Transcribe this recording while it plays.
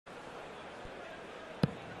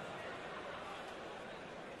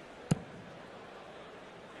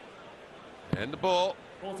And the bull.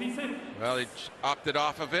 46. Well, he opted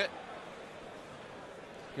off of it.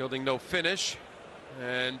 Gilding no finish.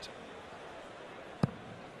 And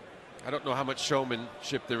I don't know how much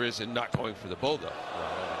showmanship there is in not going for the bull, though.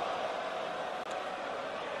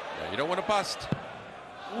 Yeah, you don't want to bust.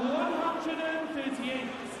 138.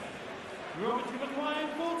 Robert, you require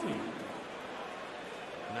 40.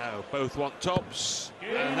 Now both want tops,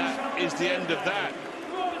 and that is the end of that.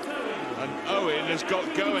 And Owen has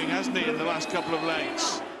got going, hasn't he, in the last couple of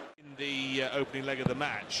legs? In the opening leg of the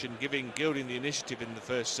match, and giving Gilding the initiative in the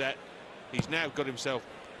first set. He's now got himself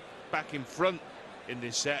back in front in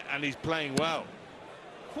this set, and he's playing well.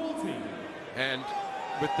 40. And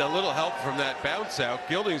with the little help from that bounce out,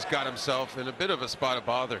 Gilding's got himself in a bit of a spot of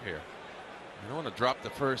bother here. You don't want to drop the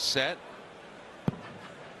first set.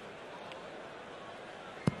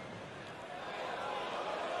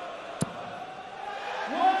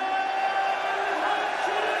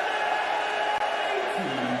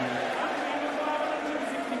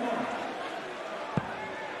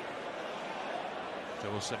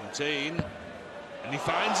 Double 17, and he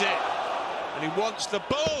finds it, and he wants the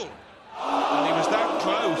bull, and he was that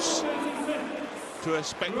close to a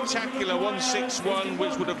spectacular 161,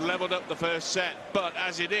 which would have leveled up the first set. But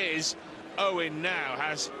as it is, Owen now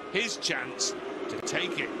has his chance to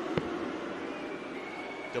take it.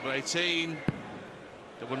 Double 18,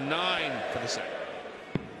 double 9 for the set,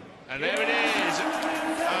 and there it is.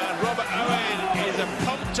 And Robert Owen is a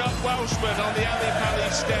pumped-up Welshman on the Ali Pali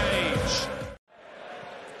stage.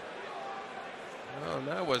 Well,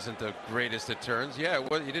 that wasn't the greatest of turns. Yeah, it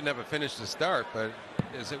was, he didn't have a finish to start, but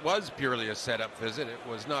as it was purely a setup visit, it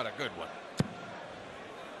was not a good one.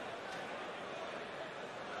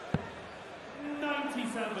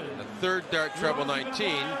 97. The third dart treble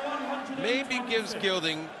 19 maybe gives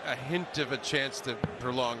Gilding a hint of a chance to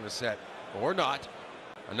prolong the set, or not.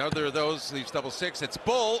 Another of those leaves double 6. It's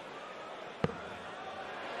bull.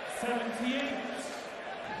 78.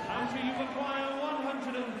 Andrew, you require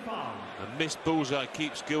 105. A missed bullseye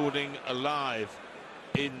keeps Gilding alive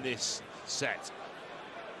in this set.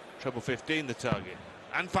 Treble 15 the target,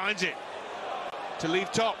 and finds it to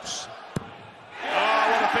leave tops.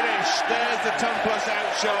 Oh, what a finish. There's the ton plus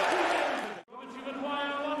out shot.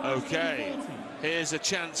 Okay, here's a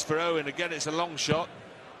chance for Owen. Again, it's a long shot.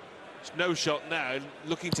 It's no shot now,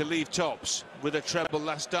 looking to leave tops with a treble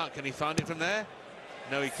last dart. Can he find it from there?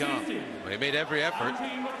 No, he can't. Well, he made every effort.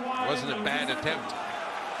 It wasn't a bad attempt.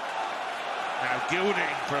 Now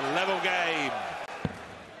Gilding for a level game.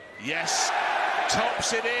 Yes,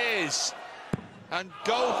 tops it is. And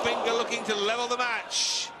Goldfinger looking to level the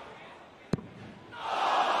match.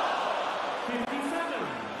 57.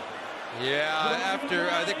 Yeah, after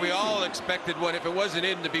I think we all expected one, if it wasn't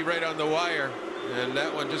in, to be right on the wire, and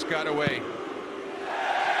that one just got away.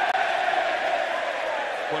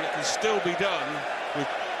 Well, it can still be done with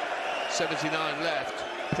 79 left.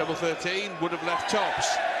 Treble 13 would have left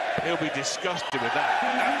tops. He'll be disgusted with that.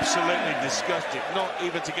 Absolutely disgusted. Not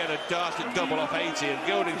even to get a dart at double off 80, and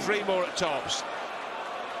Gilding 3 more at tops.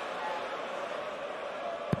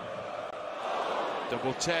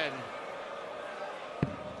 Double 10.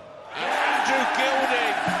 And Andrew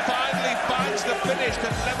Gilding finally finds the finish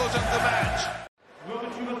that levels up the match.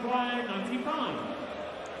 Robert, you require 95.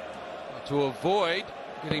 To avoid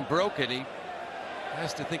getting broken, he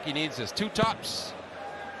has to think he needs his 2 tops.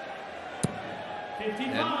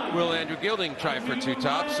 55. And will Andrew Gilding try for 2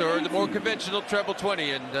 tops, or the more conventional treble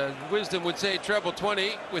 20? And wisdom would say treble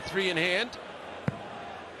 20 with 3 in hand.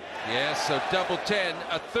 Yes, so double 10,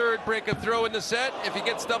 a third break of throw in the set if he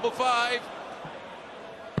gets double 5.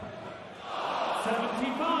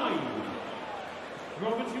 75.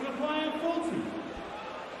 Robert, you require 40.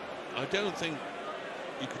 I don't think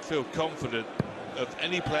you could feel confident of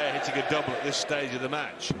any player hitting a double at this stage of the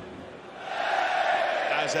match.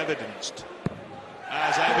 As evidenced.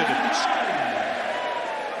 As evidenced.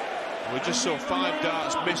 We just saw 5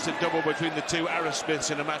 darts missed a double between the two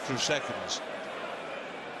Arrowsmiths in a matter of seconds.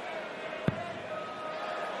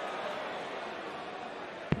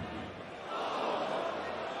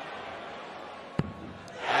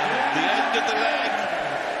 And the end of the leg,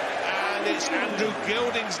 and it's Andrew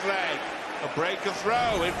Gilding's leg. A break of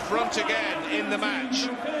throw in front again in the match.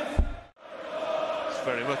 It's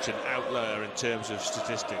very much an outlier in terms of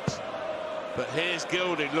statistics. But here's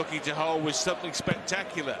Gilding looking to hold with something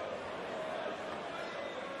spectacular.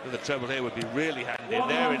 The treble here would be really handy. And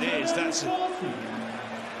there it is. That's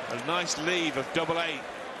a nice leave of double 8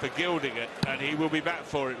 for Gilding, and he will be back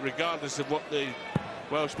for it regardless of what the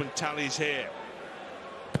Welshman tallies here.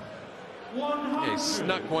 Yeah, he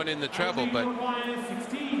snuck one in the treble, but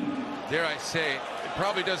dare I say,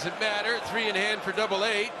 probably doesn't matter. 3 in hand for double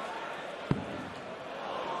 8.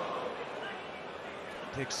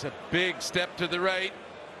 Takes a big step to the right.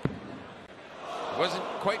 Wasn't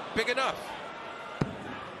quite big enough.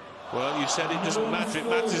 Well, you said it doesn't matter. It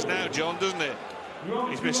matters now, John, doesn't it?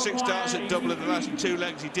 He's missed 6 darts at double in the last 2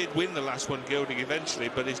 legs. He did win the last one, Gilding, eventually,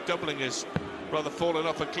 but his doubling has rather fallen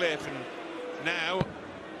off a cliff, and now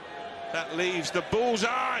that leaves the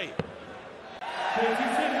bullseye. 36.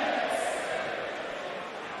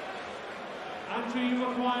 Andrew, you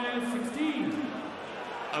require 16.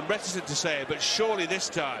 I'm reticent to say it, but surely this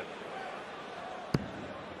time.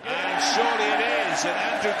 And surely it is, and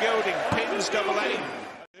Andrew Gilding pins double 8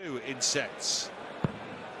 in sets.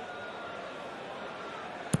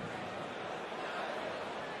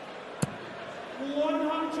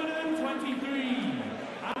 $123.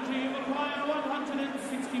 Andrew, you require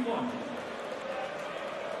 161.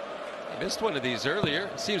 He missed one of these earlier.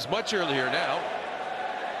 Seems much earlier now.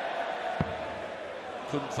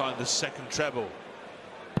 Couldn't find the second treble.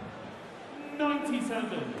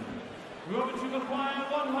 97. Robert, you require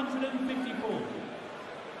 154.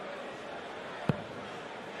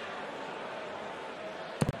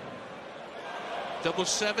 Double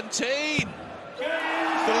 17. The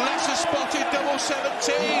lesser spotted double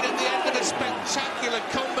 17 at the end of a spectacular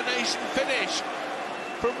combination finish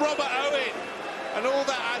from Robert Owen. And all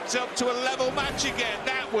that adds up to a level match again.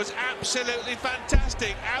 That was absolutely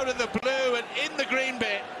fantastic. Out of the blue and in the green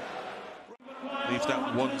bit. Leaves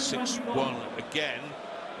that 161 again.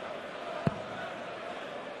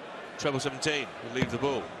 Treble 17 will leave the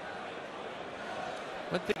ball.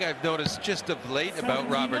 One thing I've noticed just of late about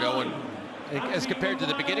Robert Owen, as compared to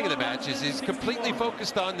the beginning of the match, is he's completely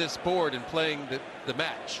focused on this board and playing the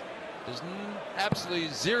match. There's absolutely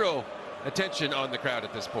zero attention on the crowd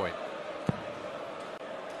at this point.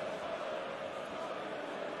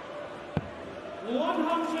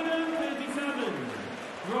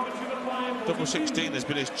 Double 16 has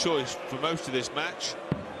been his choice for most of this match,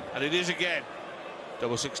 and it is again.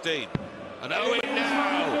 Double 16. And Owen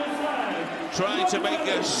now trying to make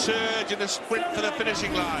a surge and a sprint for the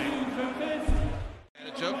finishing line.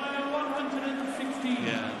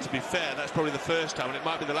 Yeah, to be fair, that's probably the first time, and it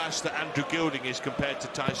might be the last that Andrew Gilding is compared to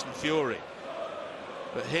Tyson Fury.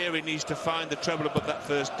 But here he needs to find the treble above that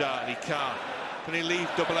first dart, and he can't. Can he leave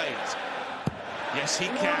double 8? Yes, he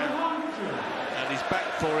can. And he's back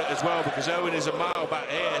for it as well, because Owen is a mile back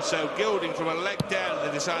here. So Gilding from a leg down in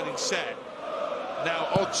the deciding set. Now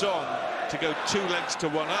odds on to go 2 legs to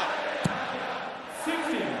 1 up.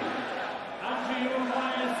 60. Andrew, you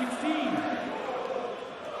require 16.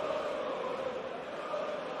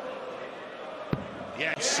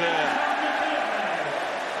 Yes, sir.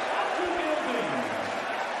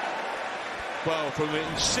 Well, from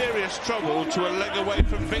in serious trouble to a leg away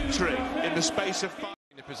from victory in the space of 5.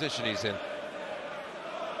 The position he's in.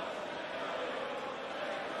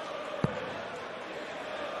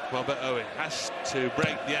 Well, but Owen has to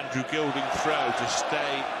break the Andrew Gilding throw to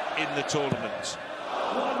stay in the tournament.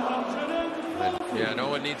 Yeah, no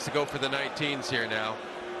one needs to go for the 19s here now.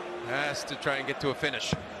 Has to try and get to a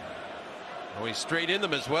finish. Oh, he's straight in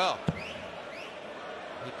them as well.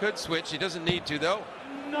 He could switch. He doesn't need to, though.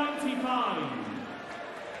 95.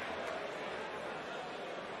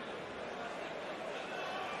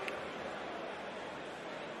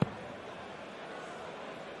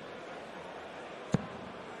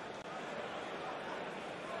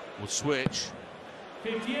 Will switch.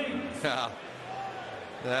 58. Now,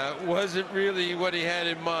 that wasn't really what he had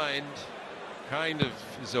in mind. Kind of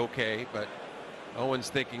is okay, but Owen's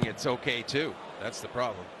thinking it's okay too. That's the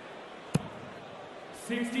problem.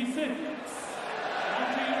 66.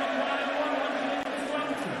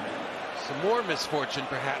 Some more misfortune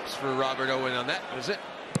perhaps for Robert Owen on that, was it?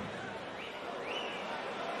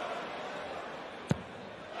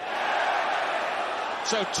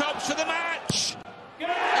 So tops for the match.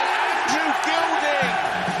 Andrew Gilding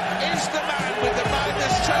is the man with the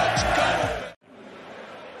minus touch goal.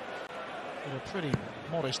 A pretty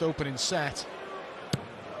modest opening set.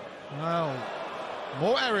 Well,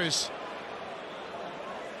 more errors.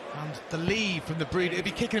 And the lead from the breed. He'll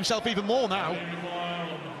be kicking himself even more now.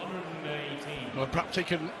 Well, perhaps he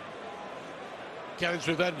can get his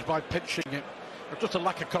revenge by pitching it. Just a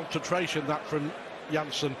lack of concentration, that from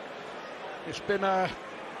Janssen. It's been a,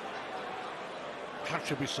 how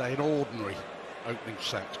should we say, an ordinary opening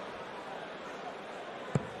set.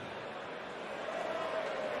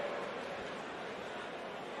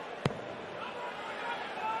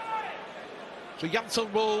 So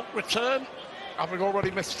Janssen will return, having already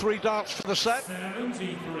missed 3 darts for the set.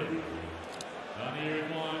 73. And here it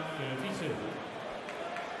was 32.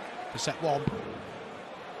 For set 1.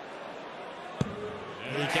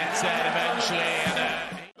 He gets there eventually, and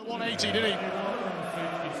the 180, did he?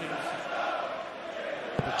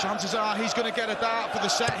 The chances are he's going to get a dart for the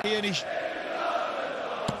set here, and he's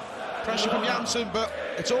pressure from Janssen, but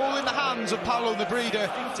it's all in the hands of Paolo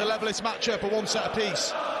Nebrida to level this match up at one set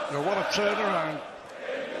apiece. Well, what a turnaround.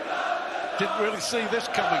 Didn't really see this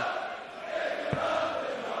coming.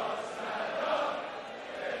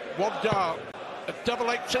 One dart, a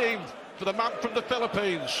double 18 for the man from the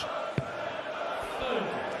Philippines.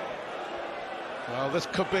 Well, this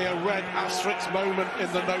could be a red asterisk moment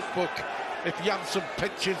in the notebook if Janssen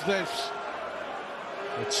pinches this.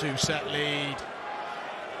 A two-set lead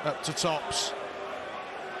up to tops.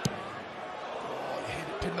 Oh, he hit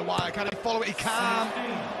it, pin the wire. Can he follow it? He can.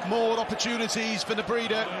 More opportunities for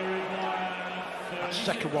Nebrida. That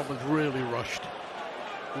second one was really rushed.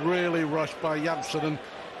 Really rushed by Janssen, and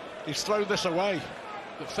he's thrown this away.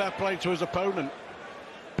 But fair play to his opponent.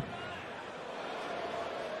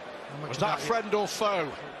 Was that friend or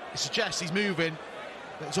foe? It suggests he's moving.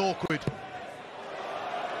 That's awkward.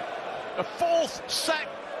 A fourth set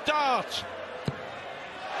dart.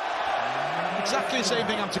 Exactly the same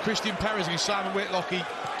thing happened to Christian Perez against Simon Whitlock. He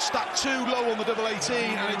stacked too low on the double 18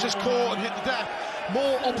 and it just caught and hit the deck.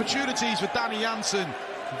 More opportunities for Danny Janssen.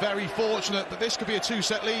 Very fortunate, but this could be a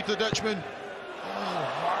two-set lead for the Dutchman. Oh,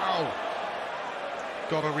 wow.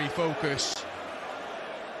 Got to refocus.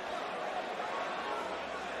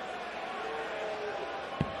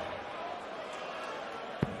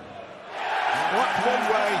 What one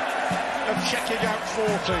way of checking out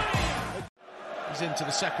 40. He's into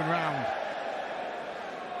the second round.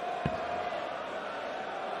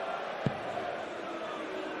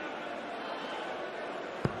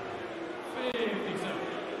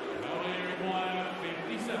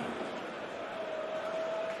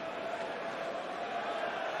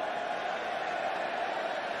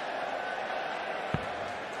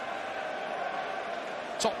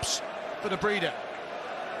 Tops for the breeder.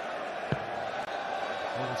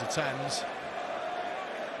 1 to 10s.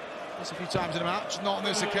 That's a few times in a match, not on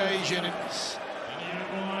this occasion. It's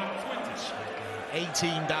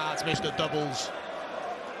 18 darts missed at doubles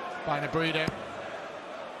by Nebrida.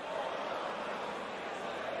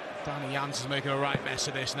 Danny Janssen's making a right mess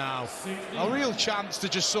of this now. A real chance to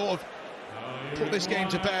just sort of put this game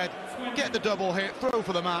to bed, get the double hit, throw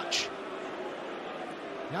for the match.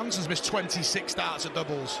 Janssen's missed 26 darts at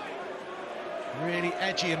doubles. Really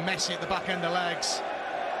edgy and messy at the back end of legs.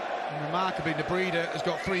 And remarkably, Nebrida has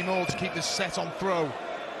got 3 more to keep this set on throw.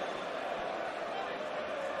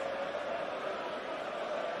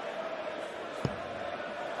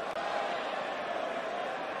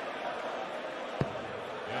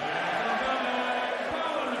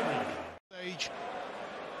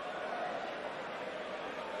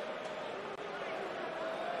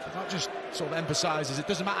 So that just sort of emphasises it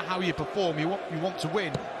doesn't matter how you perform, you want to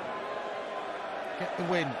win. Get the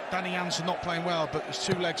win. Danny Janssen not playing well, but he's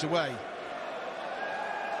 2 legs away.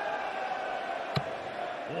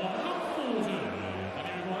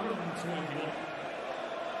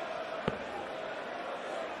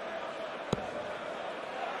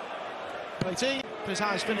 Eighteen for his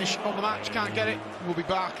highest finish on the match, can't get it. We'll be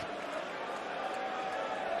back.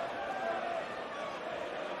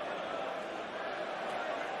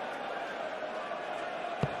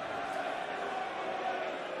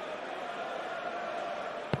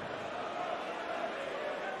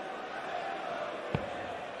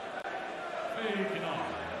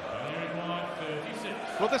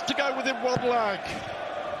 Well, this to go within 1 leg.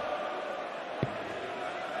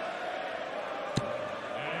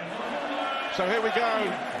 So here we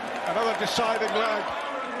go, another deciding leg.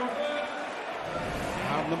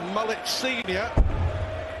 And the Mullet Senior.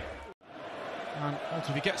 And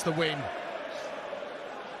ultimately gets the win.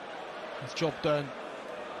 His job done.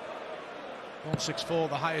 164,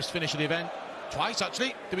 the highest finish of the event. Twice,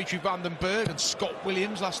 actually. Dimitri van den Berg and Scott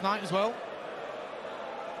Williams last night as well.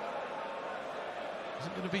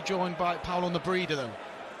 Isn't going to be joined by Paolo Nebrida, though.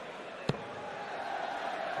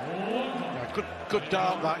 Yeah, good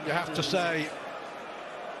dart, that, you have to say.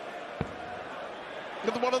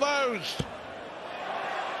 Look at one of those.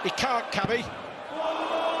 He can't, can he?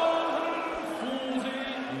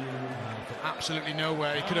 From absolutely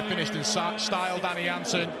nowhere. He could have finished in style, Danny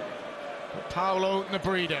Janssen. But Paolo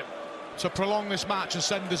Nebrida to prolong this match and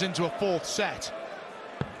send us into a 4th set.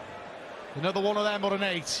 Another one of them or an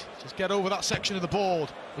 8. Just get over that section of the board.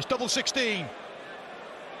 It's double 16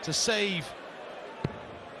 to save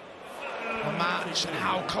the match. And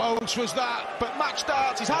how close was that? But match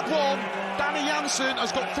darts, he's had 1. Danny Janssen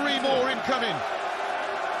has got 3 more incoming.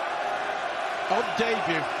 On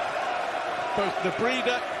debut. both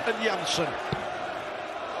Nebrida and Janssen.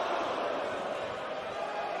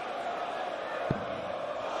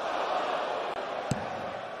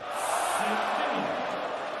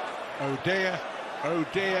 Oh dear, oh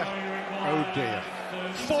dear, oh dear.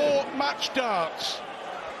 4 match darts.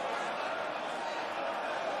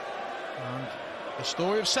 And the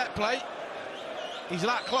story of set play. He's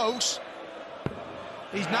that close.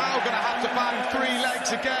 He's now going to have to bang 3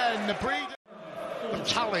 legs again. Nebrida. The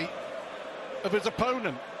tally of his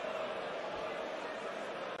opponent.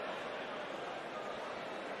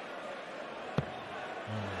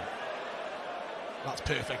 That's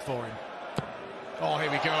perfect for him. Oh,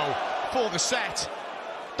 here we go. For the set.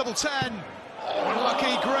 Double 10. Oh,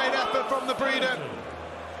 unlucky. Great effort from Nebrida.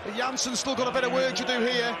 But Janssen's still got a bit of work to do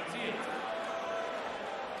here.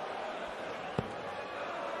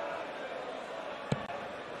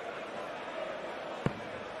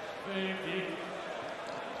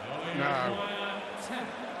 No.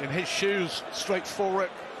 In his shoes, straight for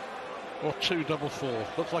it. Or 2 double 4.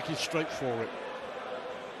 Looks like he's straight for it.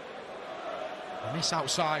 And this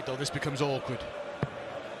outside, though, this becomes awkward.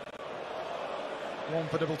 1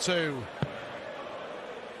 for double 2.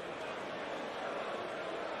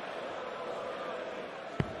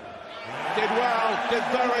 Did well, did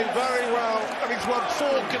very, very well. And he's won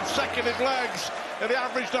 4 consecutive legs. And he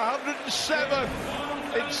averaged 107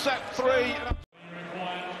 in set 3.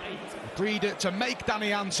 Nebrida to make Danny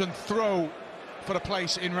Janssen throw for a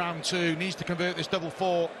place in round 2. Needs to convert this double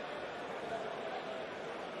 4.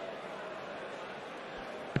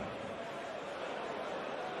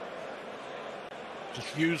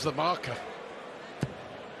 Just use the marker.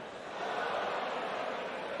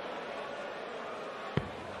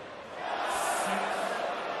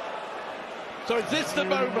 So is this the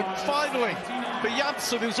moment, finally, for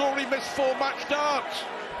Janssen, who's already missed 4 match darts?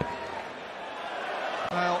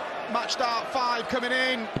 Well, match dart 5 coming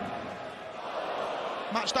in.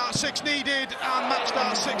 Match dart 6 needed, and match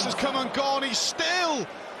dart 6 has come and gone. He's still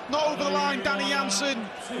not over the line, Danny Janssen.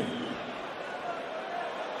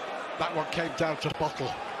 That one came down to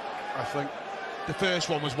bottle, I think. The first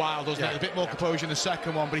one was wild, wasn't it? A bit more composure in the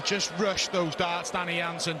second one, but he just rushed those darts, Danny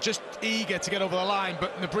Janssen, just eager to get over the line.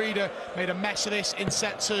 But Nebrida made a mess of this in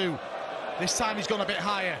set 2. This time he's gone a bit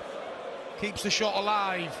higher. Keeps the shot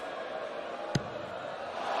alive.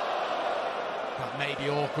 That may be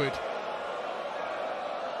awkward.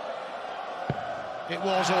 It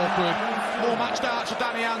was awkward. More match darts for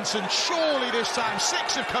Danny Janssen. Surely this time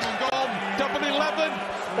 6 have come and gone. Double 11,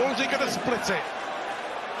 or is he going to split it?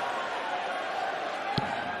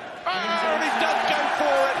 Oh, and he does go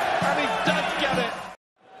for it, and he does get it.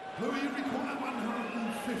 Louis require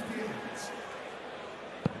 158.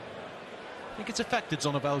 I think it's affected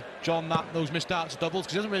Zonnevel, John, those missed darts doubles,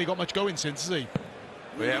 because he hasn't really got much going since, has he?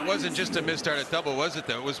 Well, yeah, it wasn't just a missed dart at double, was it,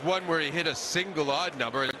 though? It was one where he hit a single odd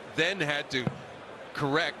number and then had to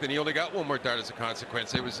correct, and he only got 1 more dart as a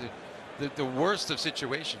consequence. It was the worst of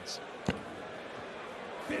situations.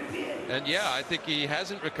 And yeah, I think he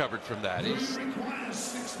hasn't recovered from that.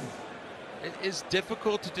 It is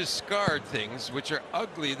difficult to discard things which are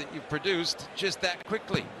ugly that you've produced just that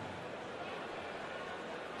quickly.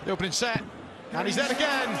 The opening set, and he's there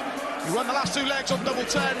again. He won the last 2 legs on double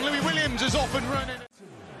 10. Louis Williams is off and running.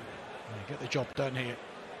 Get the job done here.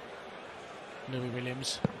 Louis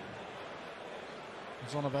Williams.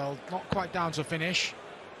 Zonnevel not quite down to finish.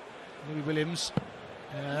 Louis Williams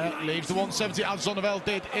leaves the 170 as Zonnevel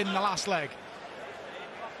did in the last leg.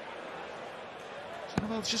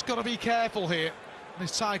 Zonnevel's just got to be careful here.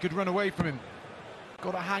 This tie could run away from him.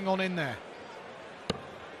 Got to hang on in there.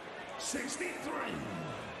 63.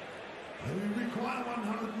 Louis require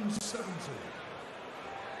 170.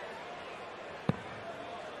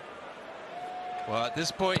 Well, at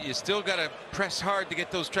this point, you still got to press hard to get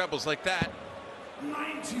those trebles like that.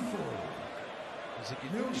 94.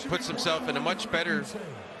 He puts himself in a much better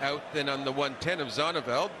out than on the 110 of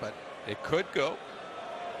Zonnevel, but it could go.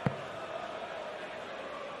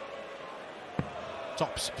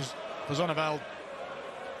 Tops for Zonnevel.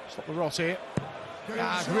 Stop the rot here.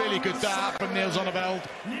 Really good dart from Neil Zonnevel.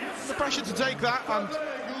 The pressure to take that, and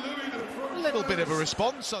a little bit of a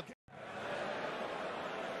response.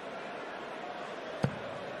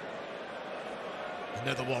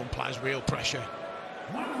 Another one applies real pressure.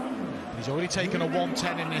 He's already taken a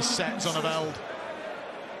 110 in this set, Zonnevel.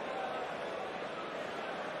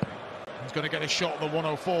 He's going to get a shot at the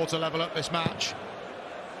 104 to level up this match.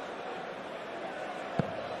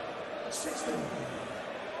 60.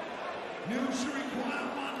 News require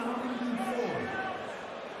 104.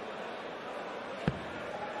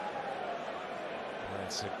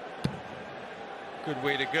 That's Good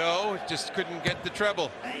way to go. Just couldn't get the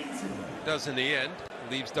treble. Does in the end.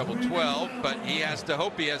 Leaves double 12, but he has to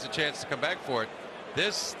hope he has a chance to come back for it.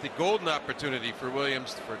 This, the golden opportunity for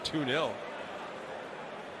Williams for 2-0.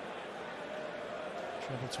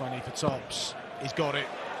 Treble 20 for tops. He's got it.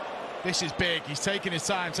 This is big. He's taking his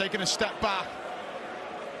time, taking a step back.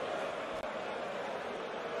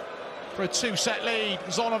 For a 2-set lead,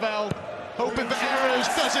 Zonneveld hoping for errors,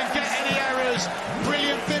 doesn't get any errors.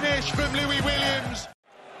 Brilliant finish from Louis Williams.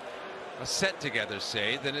 A set together,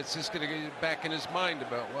 say, then it's just going to get back in his mind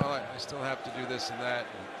about, well, I still have to do this and that.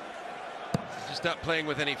 And just not playing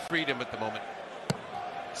with any freedom at the moment.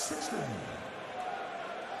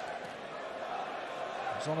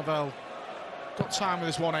 Zonneveld got time with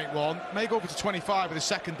his 181. May go over to 25 with his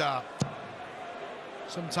second dart.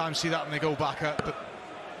 Sometimes see that when they go back up, but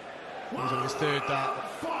he's on his third dart.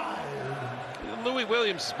 Louis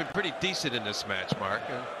Williams has been pretty decent in this match, Mark.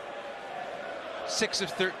 6 of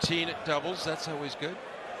 13 at doubles, that's always good.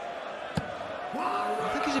 I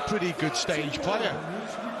think he's a pretty good stage player.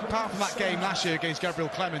 Apart from that game last year against Gabriel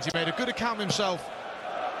Clemens, he made a good account of himself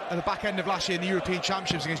at the back end of last year in the European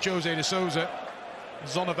Championships against Jose de Souza.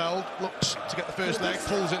 Zonneveld looks to get the first leg,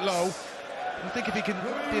 pulls it low. I think if he can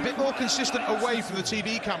be a bit more consistent away from the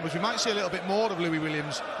TV cameras, we might see a little bit more of Louis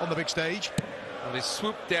Williams on the big stage. Well, he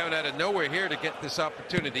swooped down out of nowhere here to get this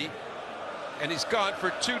opportunity. And he's gone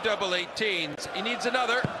for 2 double 18s. He needs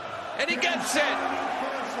another, and he gets it!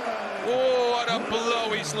 Oh, what a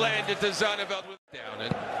blow he's landed to Zonneveld with down.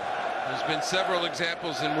 And there's been several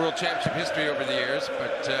examples in World Championship history over the years,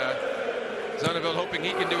 but Zonneveld hoping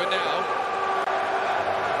he can do it now.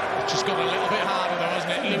 It's just got a little bit harder though,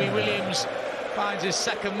 hasn't it? Louis Williams finds his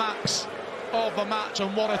second max of the match,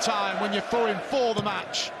 and what a time when you're for him for the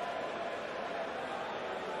match.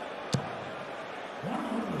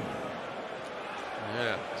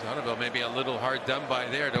 Yeah, Zonneveld maybe a little hard done by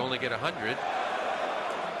there to only get 100.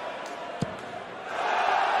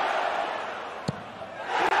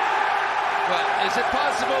 Well, is it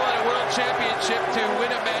possible at a World Championship to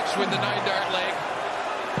win a match with the 9-dart leg?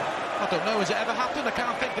 I don't know, has it ever happened? I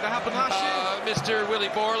can't think. Did it happen last year? Mr. Willie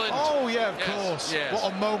Borland. Oh yeah, of Yes, course. yes.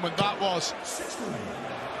 What a moment that was.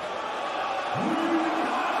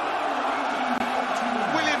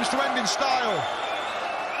 Williams to end in style.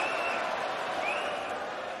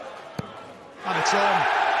 And it's on.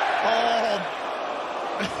 Oh,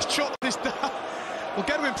 he's dropped this dart. Well,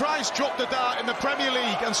 Gerwyn Price dropped the dart in the Premier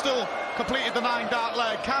League and still completed the 9-dart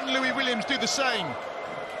leg. Can Louis Williams do the same?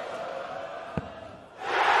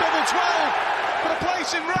 Double 12 for the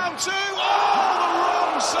place in round 2. Oh, the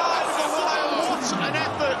wrong side of the wire. What an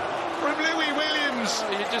effort from Louis Williams.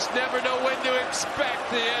 You just never know when to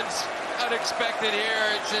expect the unexpected here.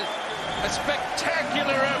 It's a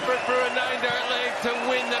spectacular effort for a 9-dart leg to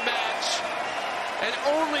win the match. And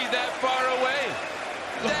only that far away,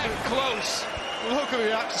 that close. Look at the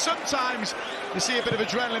reaction. Sometimes you see a bit of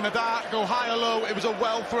adrenaline in the dart, go high or low. It was a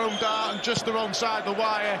well-thrown dart and just the wrong side of the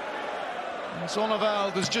wire. And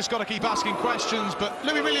Zonneveld has just got to keep asking questions, but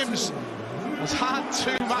Louis Williams has had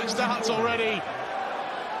 2 match darts already.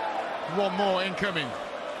 One more incoming.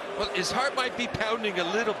 Well, his heart might be pounding a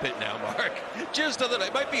little bit now, Mark. Just a little.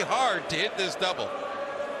 It might be hard to hit this double.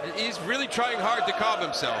 He's really trying hard to calm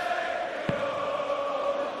himself.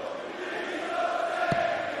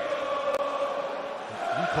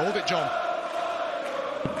 You called it, John.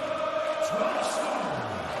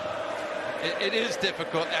 It is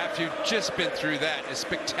difficult after you've just been through that, as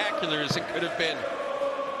spectacular as it could have been.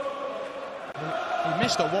 He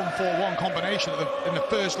missed a 1-4-1 combination in the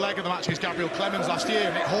first leg of the match against Gabriel Clemens last year,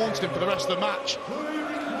 and it haunted him for the rest of the match.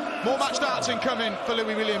 More match darts incoming for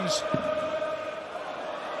Louis Williams.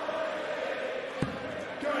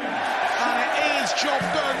 And it is job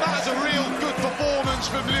done. That is a real good performance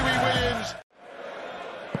from Louis Williams.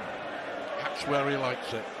 That's where he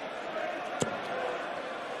likes it.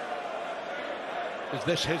 Is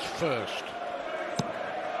this his first?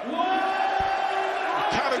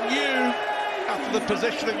 Karen knew after the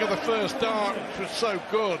positioning of the first dart, which was so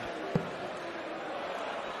good.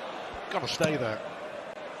 Got to stay there.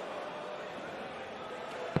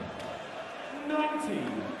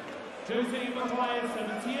 19. Jose Maguire,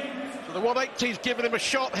 78. So the 180's giving him a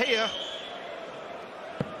shot here.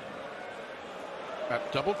 At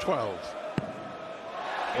double 12.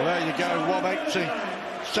 Well, there you go, 180,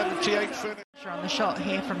 78 finish. On the shot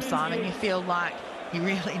here from Simon, you feel like he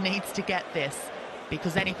really needs to get this,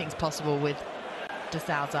 because anything's possible with de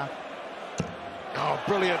Souza. Oh,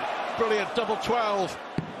 brilliant, brilliant, double 12.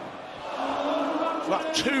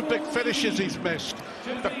 That's 2 big finishes he's missed.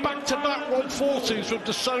 The back-to-back 140s from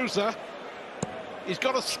de Souza. He's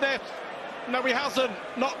got a sniff. No, he hasn't.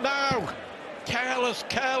 Not now. Careless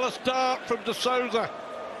dart from De Souza.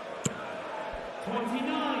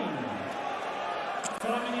 29.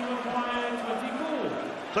 Timing required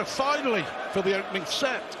 24. So finally, for the opening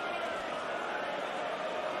set.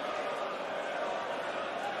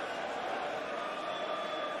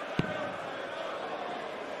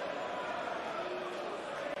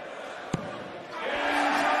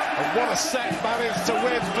 And what a set that is to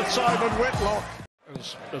win for Simon Whitlock,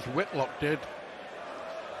 as Whitlock did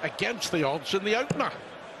against the odds in the opener.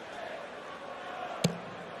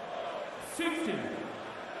 60.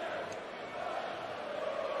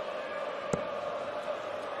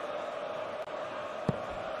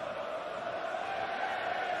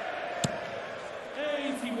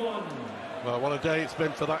 Well, what a day it's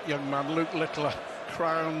been for that young man. Luke Littler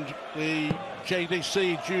crowned the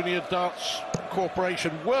JDC Junior Darts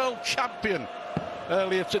Corporation World Champion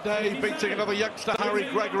earlier today, beating another youngster, Harry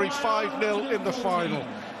Gregory, 5-0 in the final.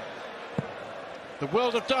 The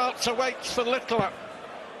world of darts awaits for Littler.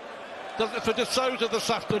 Does it for De Souza this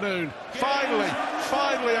afternoon?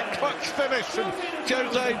 Finally a clutch finish from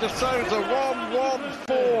Jose De Souza.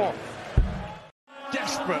 1-1-4.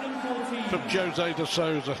 Desperate from Jose De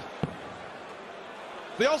Souza.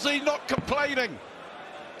 The Aussie not complaining.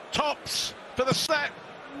 Tops for the set.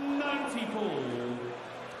 94.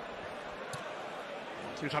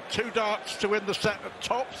 He's had 2 darts to win the set at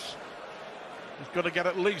tops. He's got to get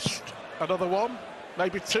at least another one,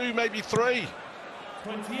 maybe 2, maybe 3.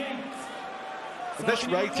 28. At this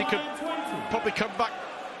rate, he could probably come back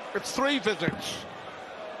with 3 visits.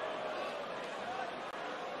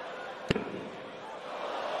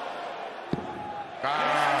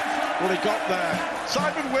 Well, he got there.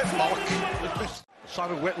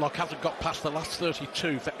 Simon Whitlock hasn't got past the last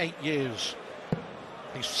 32 for 8 years.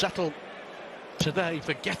 He's settled today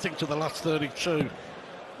for getting to the last 32.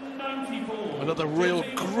 94. Another real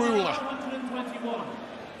grueler. 121.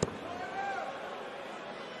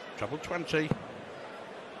 Treble 20.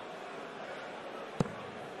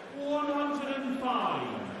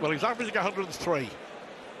 105. Well, he's averaging 103.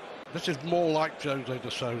 This is more like Jose De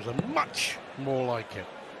Souza, much more like it.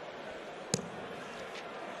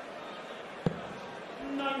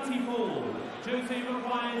 94. Jose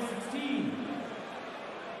requires 16.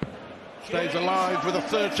 Stays alive with a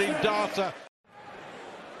 13-darter.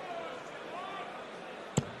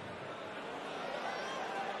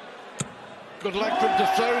 Good leg from De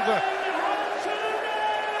Souza.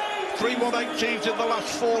 3 118s in the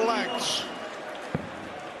last 4 legs.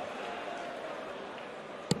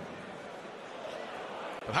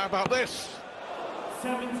 But how about this?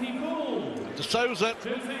 74. De Souza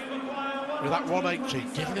Jose requires with that 180,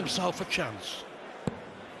 giving himself a chance.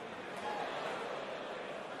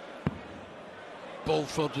 Ball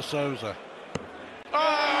for De Souza.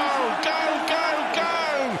 Oh, go,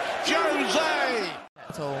 Jose!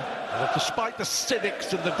 That's all. Well, despite the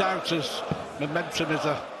cynics and the doubters, momentum is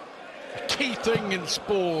a key thing in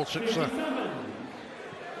sport. It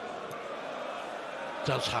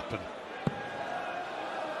does happen.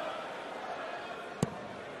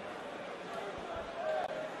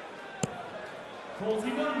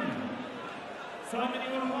 Simon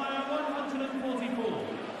requires 144.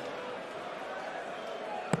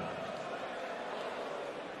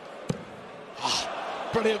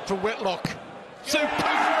 Brilliant from Whitlock. Superb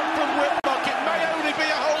from Whitlock. It may only be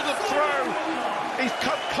a hold of throw. He's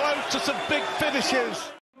come close to some big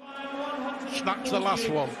finishes. Snatched the last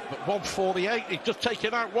one, but 148. He's just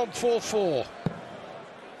taken out 144.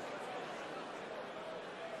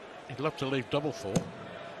 He'd love to leave double 4.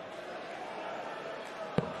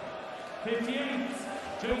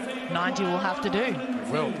 90 will have to do. It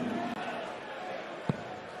will.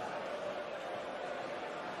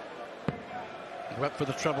 He went for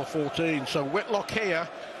the treble 14, so Whitlock here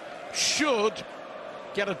should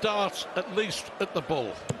get a dart at least at the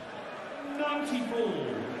bull. 94.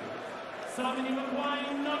 Simon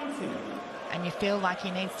requires 90. And you feel like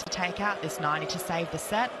he needs to take out this 90 to save the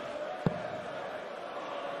set.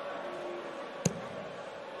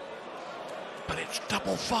 But it's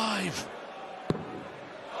double 5.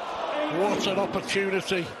 What an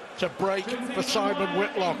opportunity to break for Simon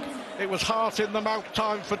Whitlock. It was heart in the mouth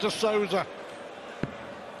time for De Souza.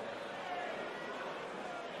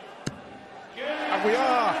 And we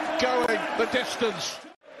are going the distance.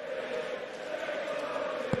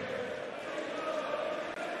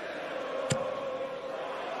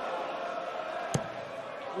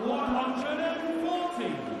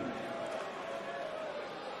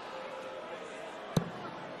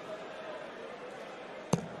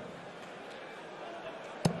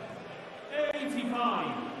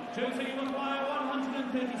 Jose requires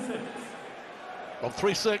 136. On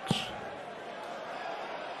 3-6.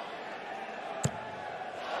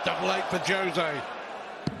 Double 8 for Jose.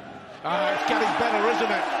 It's getting better,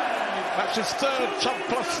 isn't it? That's his third top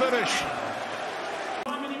plus finish.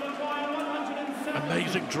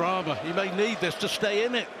 Amazing drama. He may need this to stay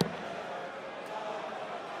in it.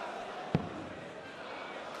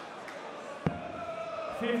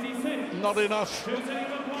 Not enough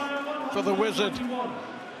for the Wizard.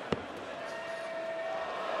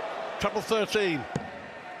 Treble 13.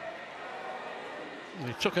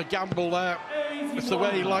 He took a gamble there. It's the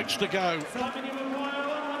way he likes to go.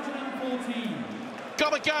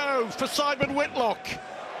 Gotta go for Simon Whitlock.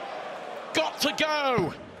 Got to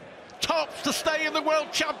go. Tops to stay in the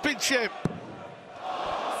World Championship.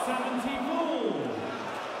 74.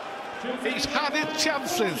 He's had his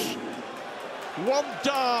chances. One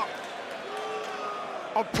dart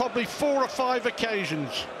on probably 4 or 5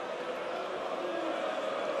 occasions.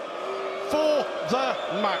 For the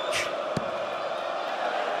match.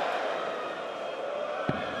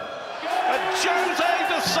 And Jose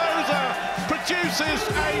de Souza produces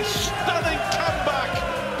a stunning comeback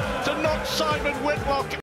to knock Simon Whitlock